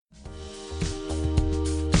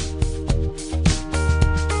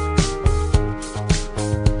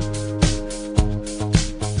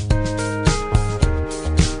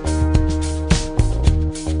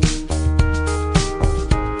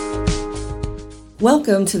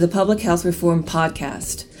Welcome to the Public Health Reform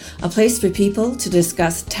Podcast, a place for people to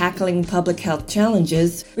discuss tackling public health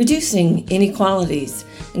challenges, reducing inequalities,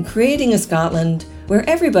 and creating a Scotland where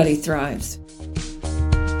everybody thrives.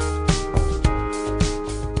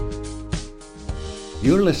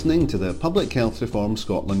 You're listening to the Public Health Reform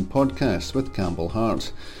Scotland podcast with Campbell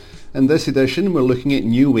Hart. In this edition, we're looking at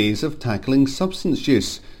new ways of tackling substance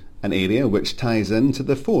use, an area which ties into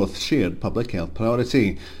the fourth shared public health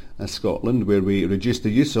priority, a Scotland where we reduce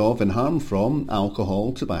the use of and harm from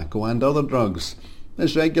alcohol, tobacco and other drugs.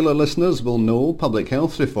 As regular listeners will know, public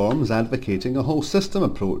health reform is advocating a whole system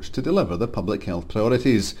approach to deliver the public health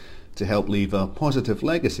priorities, to help leave a positive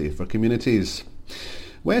legacy for communities.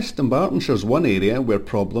 West Dunbartonshire is one area where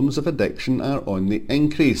problems of addiction are on the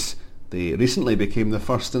increase. They recently became the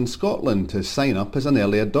first in Scotland to sign up as an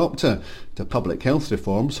early adopter to public health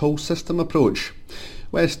reform's whole system approach.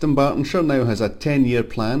 West Dunbartonshire now has a 10-year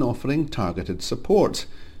plan offering targeted support.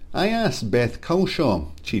 I asked Beth Culshaw,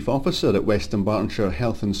 Chief Officer at West Dunbartonshire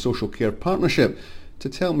Health and Social Care Partnership, to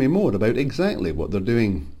tell me more about exactly what they're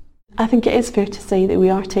doing. I think it is fair to say that we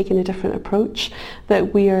are taking a different approach,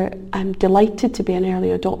 that we are delighted to be an early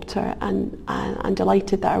adopter and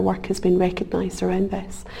delighted that our work has been recognised around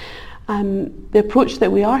this. The approach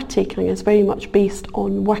that we are taking is very much based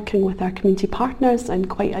on working with our community partners in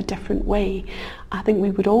quite a different way. I think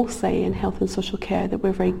we would all say in health and social care that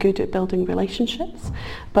we're very good at building relationships,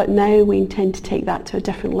 but now we intend to take that to a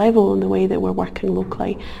different level in the way that we're working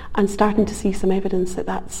locally and starting to see some evidence that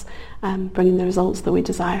that's bringing the results that we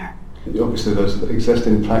desire. Obviously there's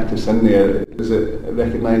existing practice in there. Is it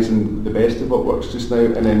recognising the best of what works just now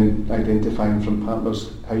and then identifying from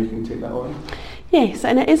partners how you can take that on? Yes,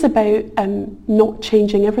 and it is about not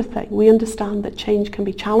changing everything. We understand that change can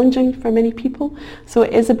be challenging for many people, so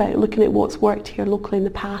it is about looking at what's worked here locally in the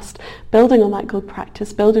past, building on that good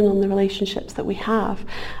practice, building on the relationships that we have,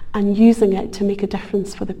 and using it to make a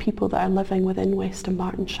difference for the people that are living within West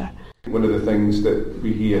Dunbartonshire. One of the things that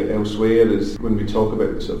we hear elsewhere is when we talk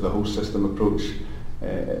about sort of the whole system approach,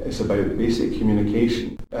 it's about basic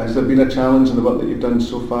communication. Has there been a challenge in the work that you've done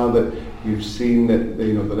so far that you've seen that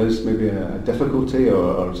there is maybe a difficulty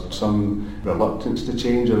or some reluctance to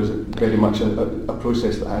change, or is it very much a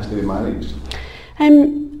process that has to be managed?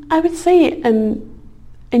 I would say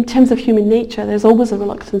in terms of human nature, there's always a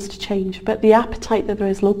reluctance to change, but the appetite that there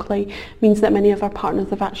is locally means that many of our partners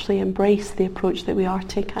have actually embraced the approach that we are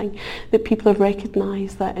taking, that people have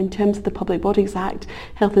recognised that in terms of the Public Bodies Act,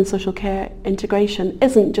 health and social care integration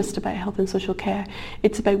isn't just about health and social care,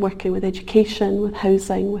 it's about working with education, with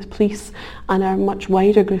housing, with police and our much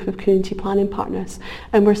wider group of community planning partners.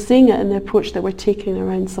 And we're seeing it in the approach that we're taking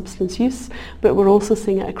around substance use, but we're also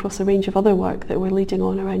seeing it across a range of other work that we're leading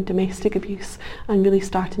on around domestic abuse and really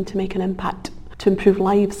starting to make an impact to improve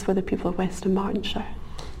lives for the people of West Dunbartonshire.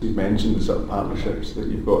 You've mentioned the sort of partnerships that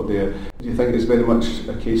you've got there. Do you think it's very much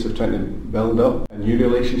a case of trying to build up a new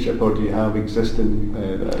relationship, or do you have existing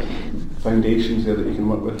foundations there that you can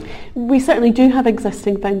work with? We certainly do have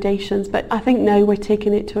existing foundations, but I think now we're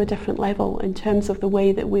taking it to a different level in terms of the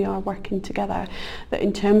way that we are working together, that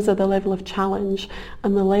in terms of the level of challenge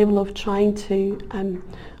and the level of trying to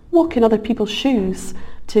walk in other people's shoes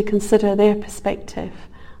to consider their perspective.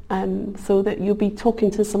 So that you'll be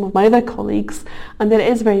talking to some of my other colleagues, and that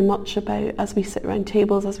it is very much about, as we sit around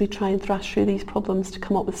tables, as we try and thrash through these problems to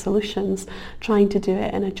come up with solutions, trying to do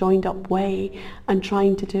it in a joined up way and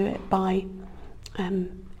trying to do it by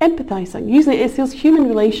empathising. Usually it's those human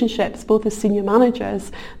relationships, both as senior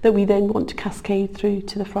managers, that we then want to cascade through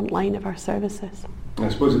to the front line of our services. I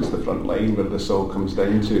suppose it's the front line where this all comes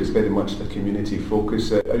down to. It's very much the community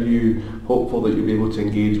focus. Are you hopeful that you'll be able to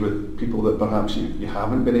engage with people that perhaps you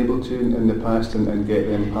haven't been able to in the past and get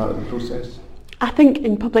them part of the process? I think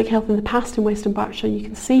in public health in the past in West Dunbartonshire, you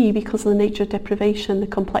can see, because of the nature of deprivation, the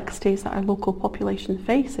complexities that our local population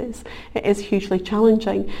faces, it is hugely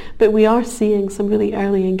challenging. But we are seeing some really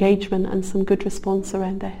early engagement and some good response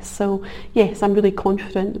around this. So yes, I'm really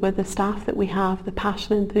confident with the staff that we have, the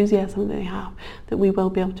passion and enthusiasm that they have, that we will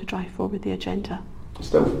be able to drive forward the agenda.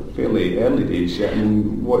 Still fairly early days yet. I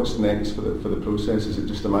mean, what's next for the process? Is it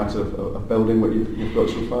just a matter of building what you've got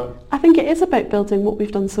so far? I think it is about building what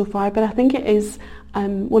we've done so far, but I think it is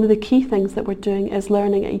one of the key things that we're doing is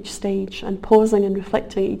learning at each stage and pausing and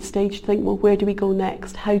reflecting at each stage to think, well, where do we go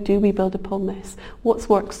next? How do we build upon this? What's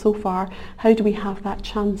worked so far? How do we have that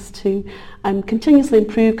chance to continuously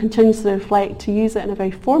improve, continuously reflect, to use it in a very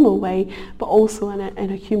formal way, but also in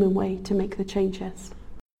a human way to make the changes?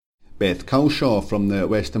 Beth Culshaw from the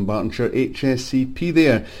West Dunbartonshire HSCP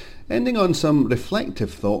there, ending on some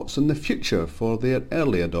reflective thoughts on the future for their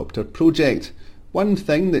early adopter project. One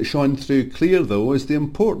thing that shone through clear though is the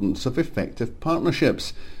importance of effective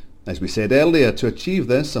partnerships. As we said earlier, to achieve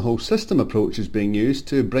this, a whole system approach is being used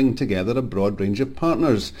to bring together a broad range of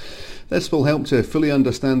partners. This will help to fully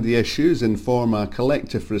understand the issues, inform a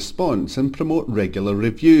collective response and promote regular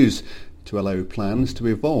reviews to allow plans to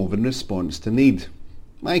evolve in response to need.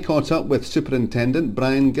 I caught up with Superintendent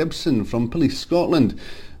Brian Gibson from Police Scotland.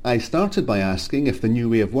 I started by asking if the new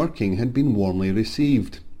way of working had been warmly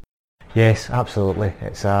received. Yes, absolutely.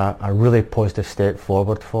 It's a really positive step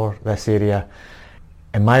forward for this area.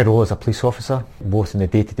 In my role as a police officer, both in the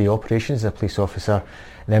day-to-day operations as a police officer,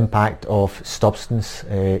 the impact of substance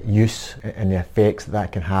use and the effects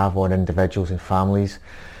that can have on individuals and families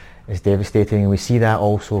is devastating. And we see that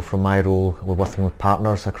also from my role. We're working with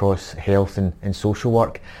partners across health and social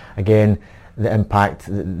work. Again, the impact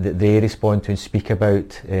that they respond to and speak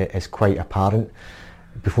about is quite apparent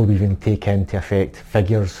before we even take into effect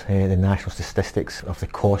figures, the national statistics of the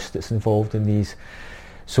cost that's involved in these.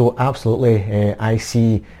 So absolutely, I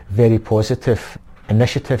see very positive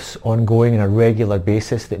initiatives ongoing on a regular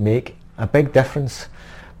basis that make a big difference,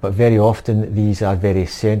 but very often these are very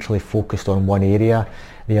centrally focused on one area.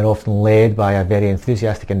 They are often led by a very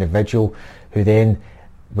enthusiastic individual who then,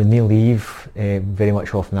 when they leave, very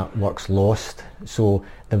much often that work's lost. So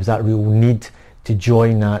there was that real need to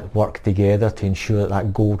join that work together to ensure that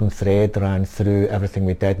that golden thread ran through everything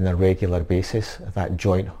we did on a regular basis, that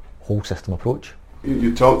joint whole system approach.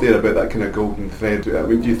 You talked there about that kind of golden thread. I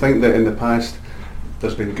mean, do you think that in the past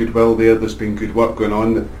there's been goodwill there's been good work going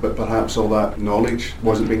on, but perhaps all that knowledge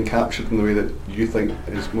wasn't being captured in the way that you think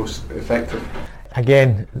is most effective?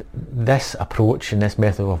 Again, this approach and this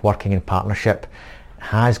method of working in partnership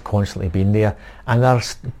has constantly been there, and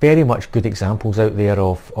there's very much good examples out there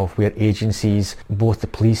of where agencies, both the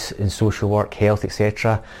police and social work, health,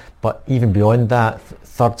 etc., but even beyond that,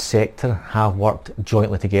 third sector have worked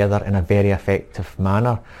jointly together in a very effective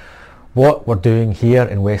manner. What we're doing here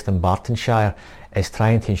in West Dunbartonshire is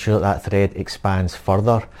trying to ensure that thread expands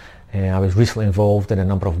further. I was recently involved in a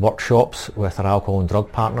number of workshops with our alcohol and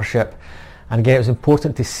drug partnership, and again it was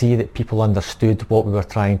important to see that people understood what we were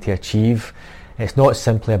trying to achieve. It's not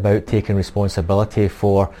simply about taking responsibility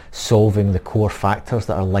for solving the core factors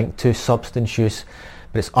that are linked to substance use,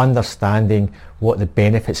 but it's understanding what the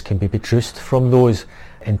benefits can be produced from those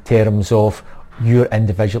in terms of your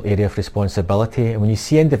individual area of responsibility. And when you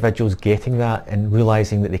see individuals getting that and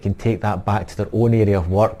realising that they can take that back to their own area of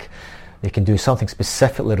work, they can do something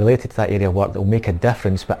specifically related to that area of work that will make a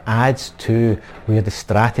difference but adds to where the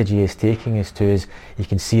strategy is taking us to, is you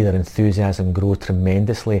can see their enthusiasm grow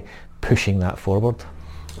tremendously, pushing that forward.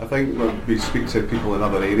 I think when we speak to people in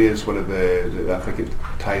other areas, I think it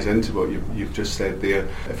ties into what you've just said there.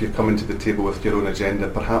 If you're coming to the table with your own agenda,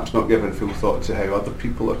 perhaps not giving full thought to how other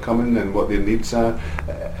people are coming and what their needs are,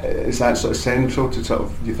 is that sort of central to sort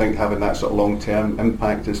of, you think, having that sort of long-term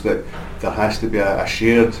impact, is that there has to be a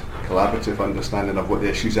shared collaborative understanding of what the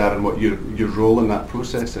issues are and what your role in that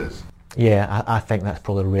process is? Yeah, I think that's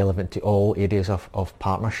probably relevant to all areas of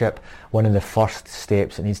partnership. One of the first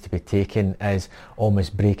steps that needs to be taken is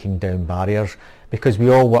almost breaking down barriers, because we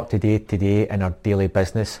all work day to day in our daily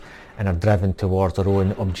business and are driven towards our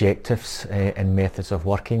own objectives and methods of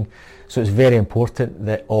working. So it's very important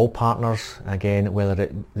that all partners, again,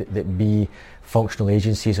 whether it be functional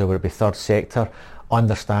agencies or whether it be third sector,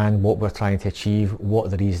 understand what we're trying to achieve,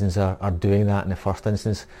 what the reasons are doing that in the first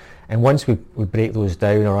instance. And once we break those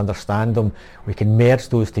down or understand them, we can merge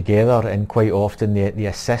those together, and quite often they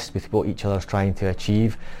assist with what each other's trying to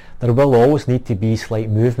achieve. There will always need to be slight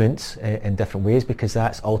movements in different ways, because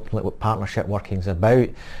that's ultimately what partnership working is about.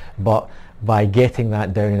 But by getting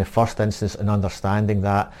that down in the first instance and understanding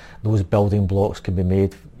that, those building blocks can be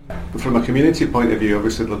made. From a community point of view,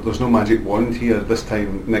 obviously there's no magic wand here. This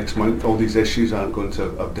time next month all these issues aren't going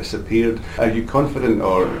to have disappeared. Are you confident,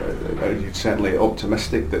 or are you certainly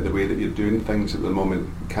optimistic that the way that you're doing things at the moment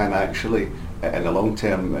can actually, in the long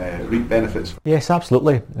term, reap benefits? Yes,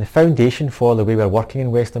 absolutely. The foundation for the way we're working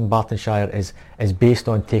in West Dunbartonshire is based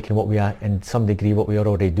on taking what we are, in some degree, what we are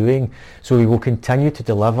already doing. So we will continue to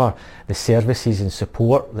deliver the services and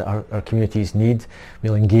support that our communities need.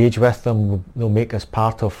 We'll engage with them, we'll make us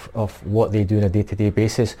part of what they do on a day-to-day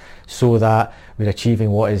basis, so that we're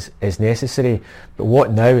achieving what is necessary. But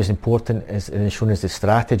what now is important, and shown as the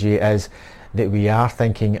strategy, is that we are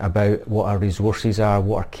thinking about what our resources are,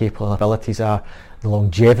 what our capabilities are, the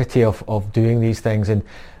longevity of doing these things, and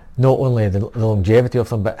not only the longevity of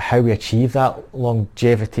them, but how we achieve that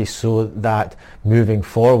longevity, so that moving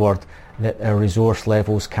forward that our resource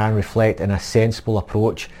levels can reflect in a sensible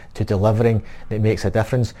approach to delivering that makes a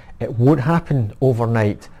difference. It won't happen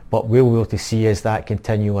overnight, But we'll be able to see as that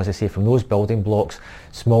continue, as I say, from those building blocks,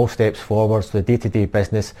 small steps forwards, the day-to-day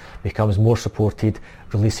business becomes more supported,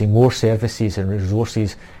 releasing more services and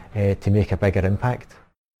resources to make a bigger impact.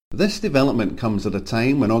 This development comes at a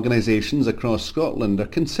time when organisations across Scotland are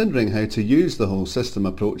considering how to use the whole system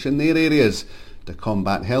approach in their areas to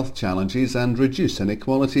combat health challenges and reduce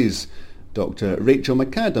inequalities. Dr. Rachel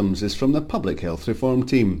McAdams is from the Public Health Reform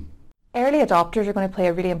team. Early adopters are going to play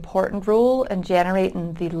a really important role in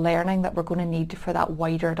generating the learning that we're going to need for that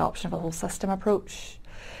wider adoption of a whole system approach.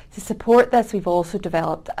 To support this, we've also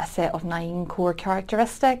developed a set of 9 core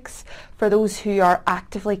characteristics for those who are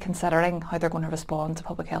actively considering how they're going to respond to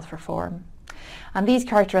public health reform. And these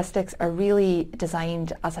characteristics are really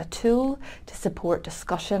designed as a tool to support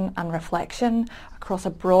discussion and reflection across a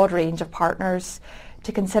broad range of partners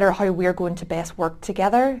to consider how we're going to best work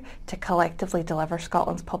together to collectively deliver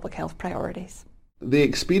Scotland's public health priorities. The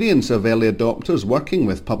experience of early adopters working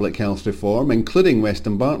with public health reform, including West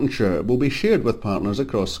Dunbartonshire, will be shared with partners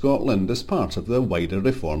across Scotland as part of the wider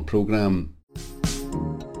reform programme.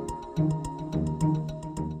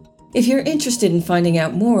 If you're interested in finding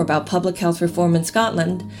out more about public health reform in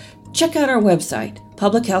Scotland, check out our website,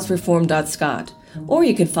 publichealthreform.scot, or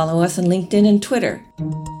you can follow us on LinkedIn and Twitter.